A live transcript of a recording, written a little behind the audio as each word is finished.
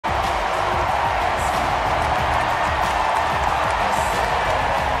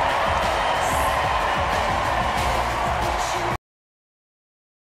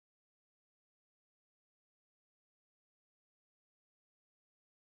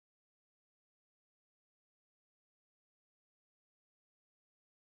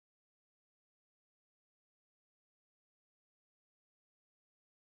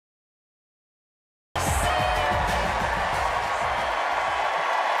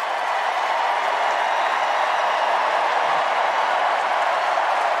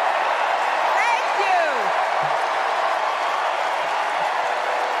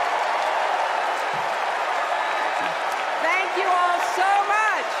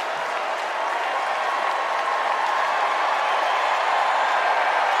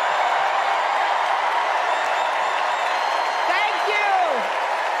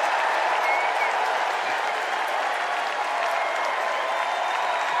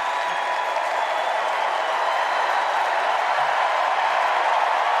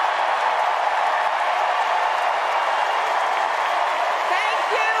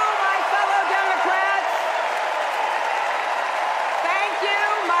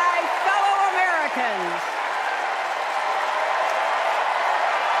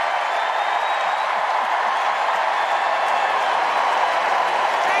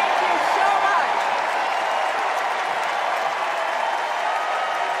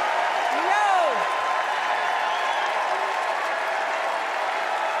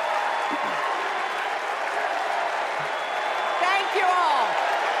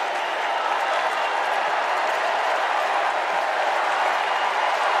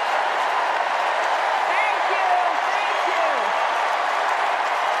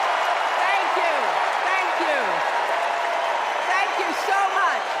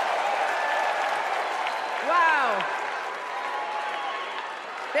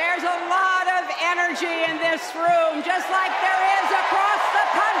There's a lot of energy in this room, just like there is across the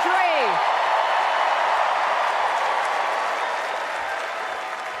country.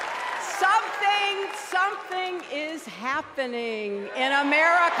 Something is happening in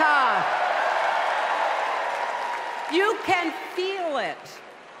America. You can feel it.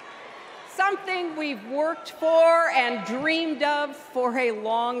 Something we've worked for and dreamed of for a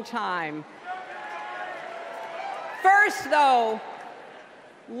long time. First, though,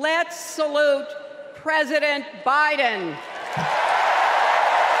 let's salute President Biden.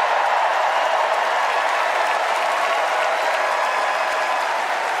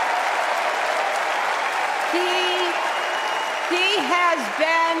 He has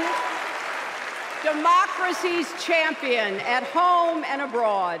been democracy's champion at home and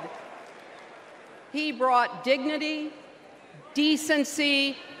abroad. He brought dignity,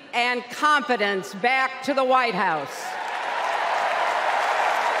 decency, and competence back to the White House.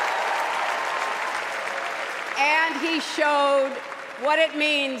 And he showed what it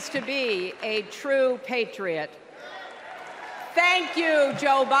means to be a true patriot. Thank you,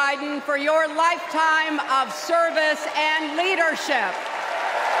 Joe Biden, for your lifetime of service and leadership.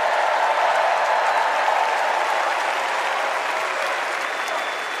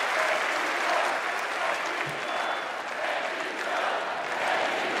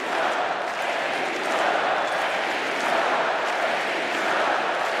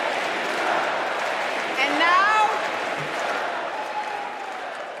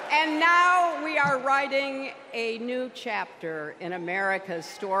 And now we are writing a new chapter in America's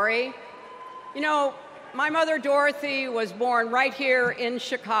story. You know, my mother Dorothy was born right here in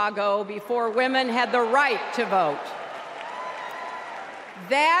Chicago before women had the right to vote.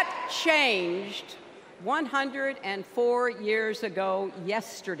 That changed 104 years ago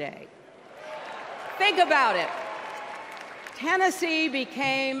yesterday. Think about it. Tennessee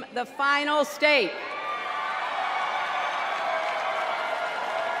became the final state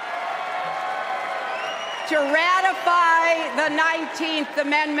to ratify the 19th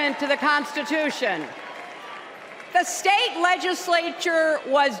Amendment to the Constitution. The state legislature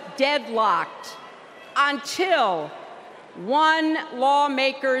was deadlocked until one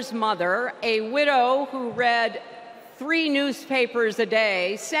lawmaker's mother, a widow who read 3 newspapers a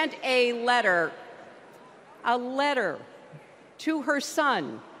day, sent a letter to her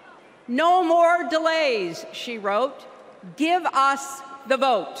son. "No more delays," she wrote. "Give us the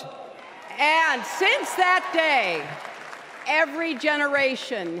vote." And since that day, every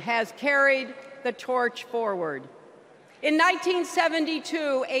generation has carried the torch forward. In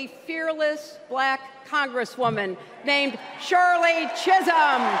 1972, a fearless black congresswoman named Shirley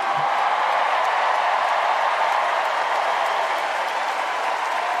Chisholm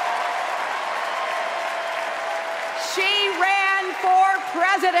she ran for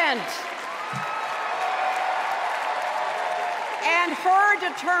president. And her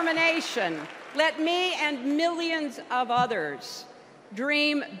determination let me and millions of others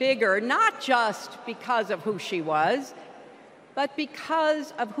dream bigger, not just because of who she was, but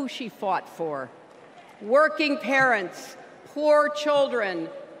because of who she fought for. Working parents, poor children,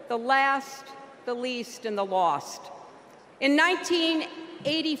 the last, the least, and the lost. In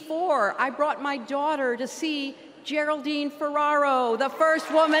 1984, I brought my daughter to see Geraldine Ferraro, the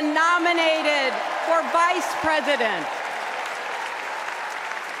first woman nominated for vice president.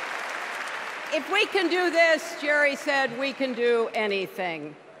 If we can do this, Jerry said, we can do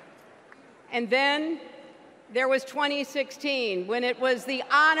anything. And then there was 2016, when it was the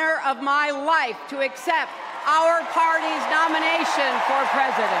honor of my life to accept our party's nomination for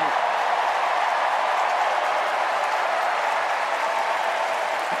president.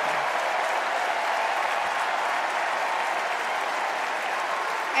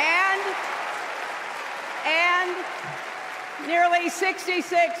 And nearly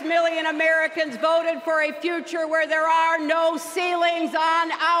 66 million Americans voted for a future where there are no ceilings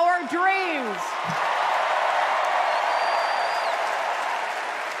on our dreams.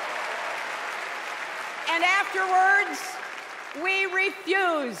 And afterwards, we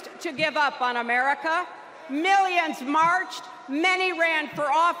refused to give up on America. Millions marched, many ran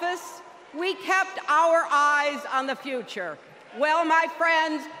for office. We kept our eyes on the future. Well, my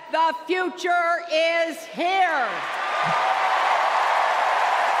friends, the future is here.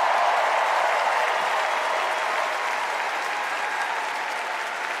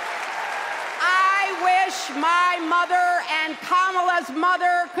 My mother and Kamala's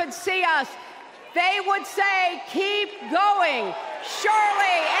mother could see us. They would say, "Keep going."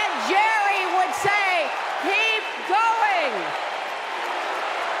 Shirley and Jerry would say, "Keep going."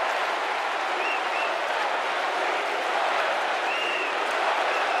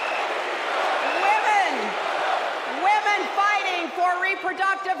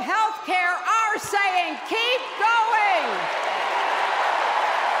 care are saying, keep going.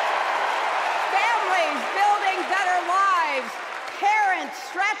 Families building better lives, parents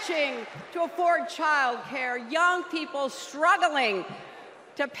stretching to afford childcare, young people struggling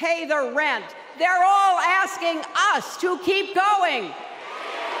to pay their rent. They're all asking us to keep going.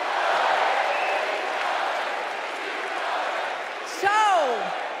 So,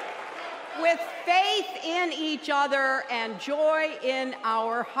 with faith in each other and joy in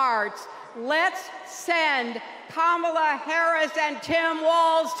our hearts, let's send Kamala Harris and Tim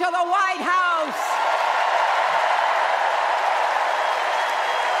Walz to the White House.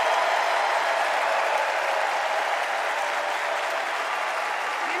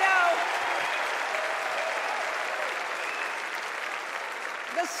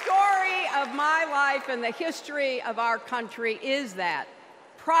 The story of my life and the history of our country is that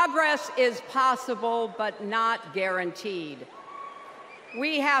progress is possible, but not guaranteed.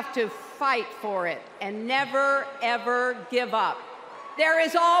 We have to fight for it and never, ever give up. There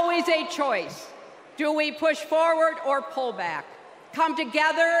is always a choice. Do we push forward or pull back? Come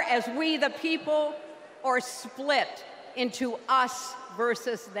together as we the people, or split into us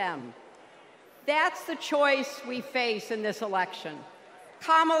versus them? That's the choice we face in this election.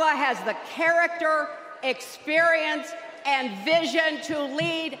 Kamala has the character, experience, and vision to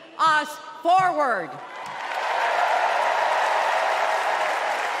lead us forward.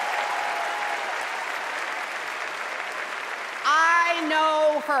 I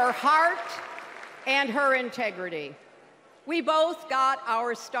know her heart and her integrity. We both got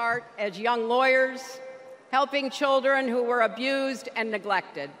our start as young lawyers, helping children who were abused and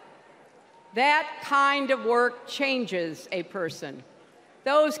neglected. That kind of work changes a person.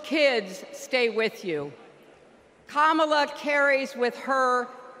 Those kids stay with you. Kamala carries with her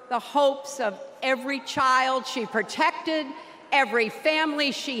the hopes of every child she protected, every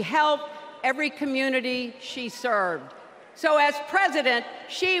family she helped, every community she served. So as president,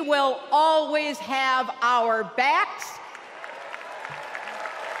 she will always have our backs,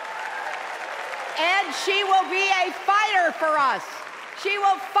 and she will be a fighter for us. She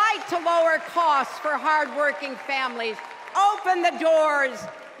will fight to lower costs for hardworking families, open the doors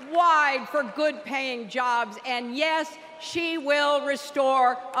wide for good-paying jobs, and yes, she will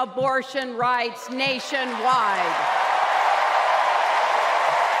restore abortion rights nationwide.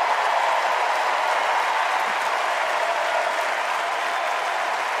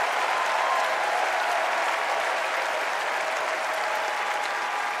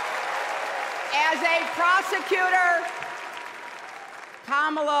 As a prosecutor,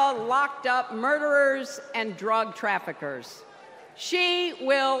 Kamala locked up murderers and drug traffickers. She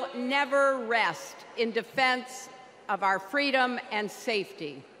will never rest in defense of our freedom and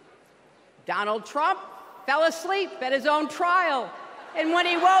safety. Donald Trump fell asleep at his own trial, and when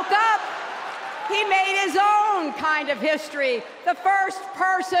he woke up, he made his own kind of history, the first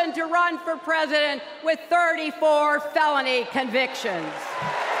person to run for president with 34 felony convictions.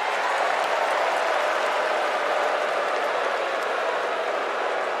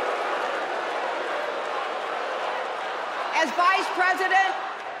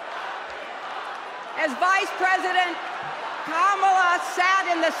 As Vice President, Kamala sat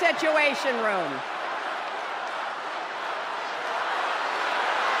in the Situation Room.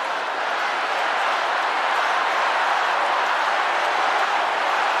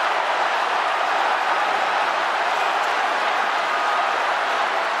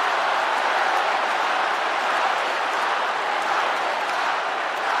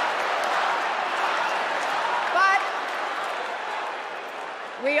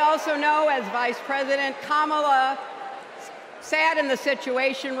 We also know, as Vice President, Kamala sat in the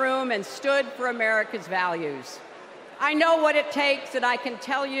Situation Room and stood for America's values. I know what it takes, and I can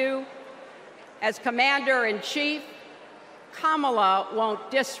tell you, as Commander-in-Chief, Kamala won't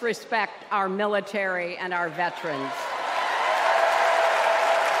disrespect our military and our veterans.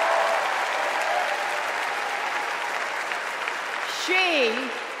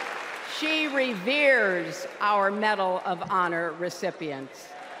 She reveres our Medal of Honor recipients.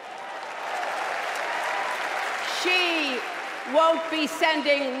 She won't be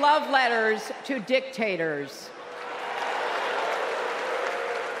sending love letters to dictators.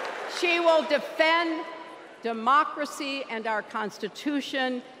 She will defend democracy and our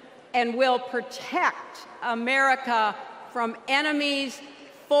Constitution and will protect America from enemies,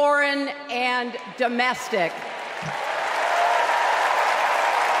 foreign and domestic.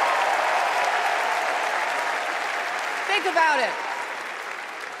 Think about it.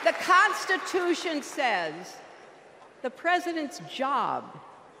 The Constitution says the president's job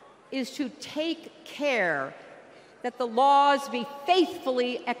is to take care that the laws be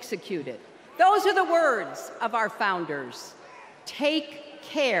faithfully executed. Those are the words of our founders. Take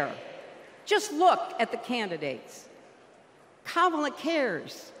care. Just look at the candidates. Kamala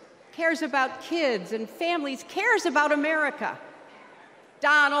cares about kids and families, cares about America.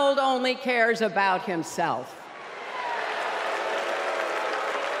 Donald only cares about himself.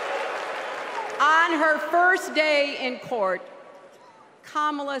 On her first day in court,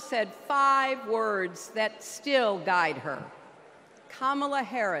 Kamala said 5 words that still guide her. Kamala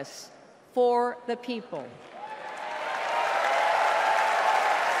Harris, for the people.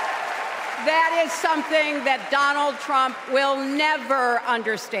 That is something that Donald Trump will never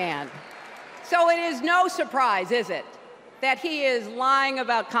understand. So it is no surprise, is it, that he is lying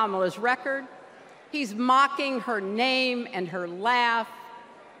about Kamala's record. He's mocking her name and her laugh.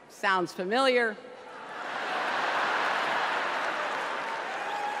 Sounds familiar.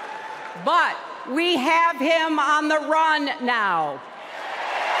 But we have him on the run now.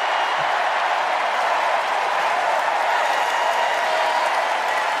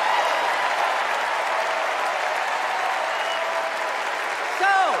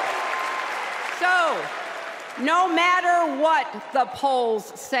 So, no matter what the polls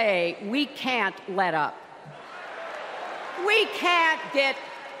say, we can't let up. We can't get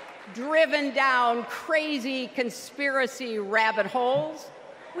driven down crazy conspiracy rabbit holes.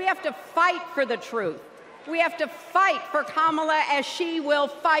 We have to fight for the truth. We have to fight for Kamala as she will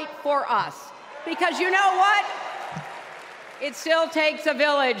fight for us. Because you know what? It still takes a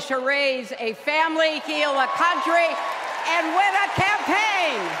village to raise a family, heal a country, and win a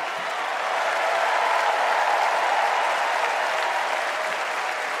campaign.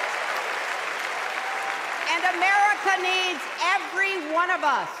 And America needs every one of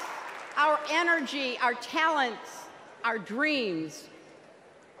us, our energy, our talents, our dreams.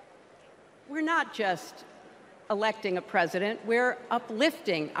 We're not just electing a president, we're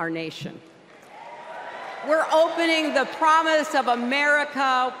uplifting our nation. We're opening the promise of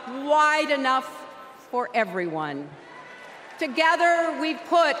America wide enough for everyone. Together, we've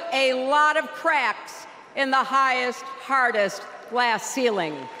put a lot of cracks in the highest, hardest glass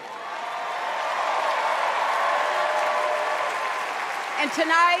ceiling. And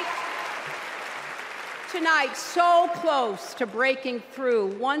tonight, so close to breaking through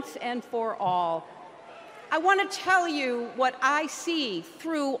once and for all, I want to tell you what I see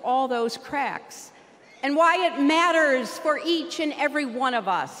through all those cracks and why it matters for each and every one of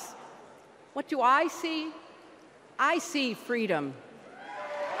us. What do I see? I see freedom.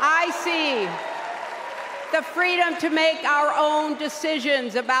 I see the freedom to make our own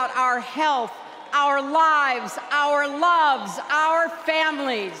decisions about our health, our lives, our loves, our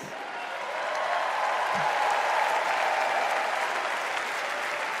families.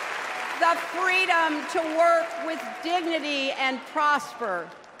 The freedom to work with dignity and prosper,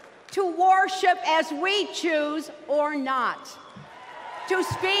 to worship as we choose or not, to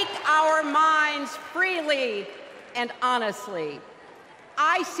speak our minds freely and honestly.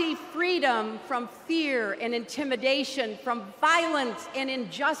 I see freedom from fear and intimidation, from violence and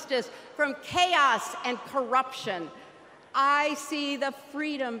injustice, from chaos and corruption. I see the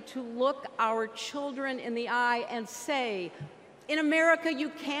freedom to look our children in the eye and say, in America, you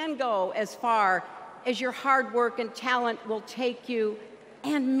can go as far as your hard work and talent will take you,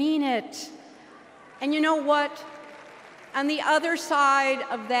 and mean it. And you know what? On the other side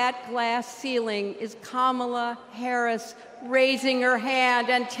of that glass ceiling is Kamala Harris raising her hand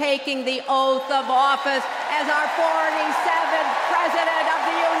and taking the oath of office as our 47th President of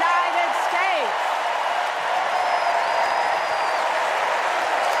the United States.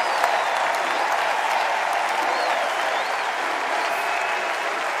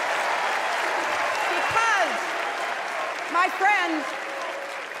 Because, my friends,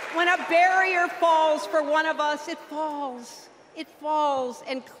 when a barrier falls for one of us, it falls. It falls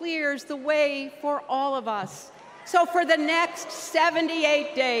and clears the way for all of us. So for the next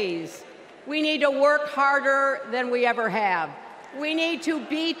 78 days, we need to work harder than we ever have. We need to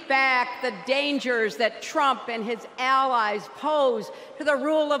beat back the dangers that Trump and his allies pose to the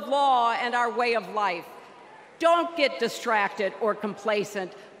rule of law and our way of life. Don't get distracted or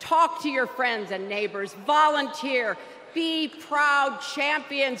complacent. Talk to your friends and neighbors. Volunteer. Be proud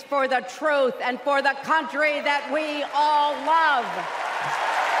champions for the truth and for the country that we all love.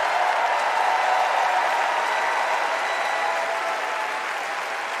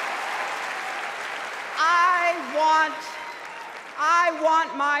 I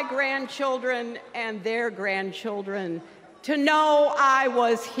want my grandchildren and their grandchildren to know I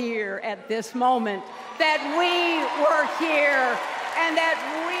was here at this moment, that we were here, and that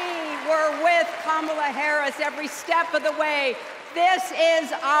we we're with Kamala Harris every step of the way. This is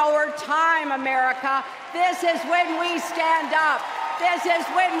our time, America. This is when we stand up. This is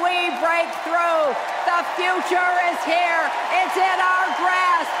when we break through. The future is here. It's in our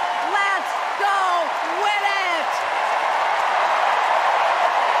grasp. Let's